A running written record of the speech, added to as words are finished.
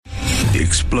The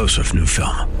explosive new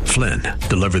film, Flynn,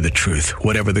 Deliver the Truth,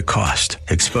 Whatever the Cost,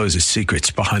 exposes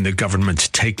secrets behind the government's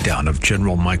takedown of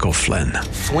General Michael Flynn.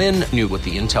 Flynn knew what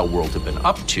the intel world had been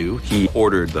up to. He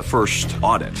ordered the first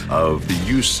audit of the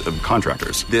use of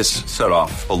contractors. This set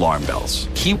off alarm bells.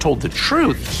 He told the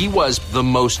truth. He was the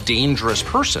most dangerous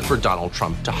person for Donald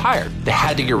Trump to hire. They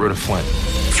had to get rid of Flynn.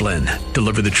 Flynn,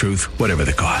 Deliver the Truth, Whatever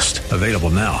the Cost. Available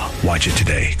now. Watch it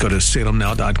today. Go to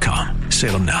salemnow.com.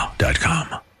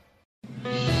 salemnow.com.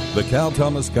 The Cal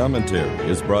Thomas Commentary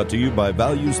is brought to you by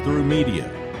Values Through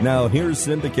Media. Now here's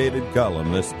syndicated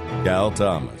columnist Cal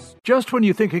Thomas. Just when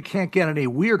you think it can't get any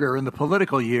weirder in the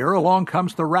political year, along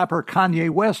comes the rapper Kanye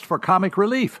West for comic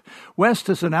relief. West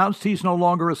has announced he's no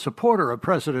longer a supporter of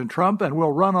President Trump and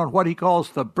will run on what he calls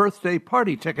the birthday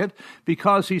party ticket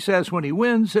because he says when he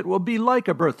wins, it will be like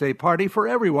a birthday party for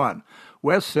everyone.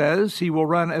 West says he will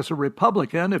run as a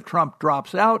Republican if Trump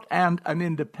drops out and an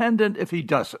independent if he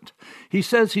doesn't. He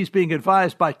says he's being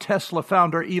advised by Tesla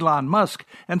founder Elon Musk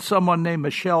and someone named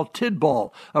Michelle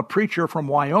Tidball, a preacher from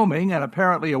Wyoming and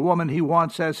apparently a woman he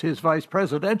wants as his vice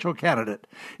presidential candidate.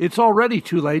 It's already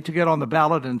too late to get on the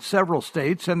ballot in several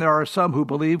states, and there are some who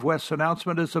believe West's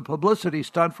announcement is a publicity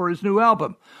stunt for his new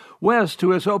album. West, who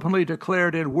has openly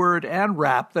declared in word and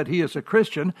rap that he is a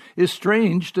Christian, is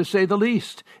strange to say the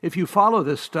least. If you follow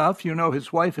this stuff, you know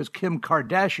his wife is Kim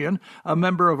Kardashian, a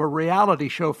member of a reality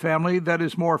show family that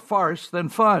is more farce than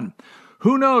fun.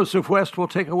 Who knows if West will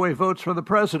take away votes from the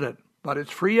president? But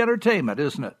it's free entertainment,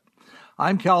 isn't it?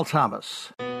 I'm Cal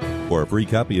Thomas. For a free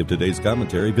copy of today's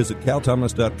commentary, visit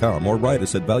calthomas.com or write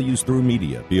us at Values Through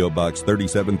Media, P.O. Box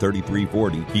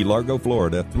 373340, Key Largo,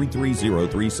 Florida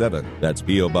 33037. That's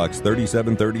P.O. Box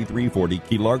 373340,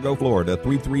 Key Largo, Florida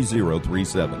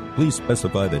 33037. Please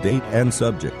specify the date and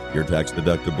subject. Your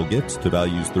tax-deductible gifts to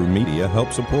Values Through Media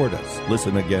help support us.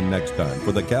 Listen again next time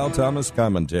for the Cal Thomas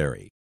Commentary.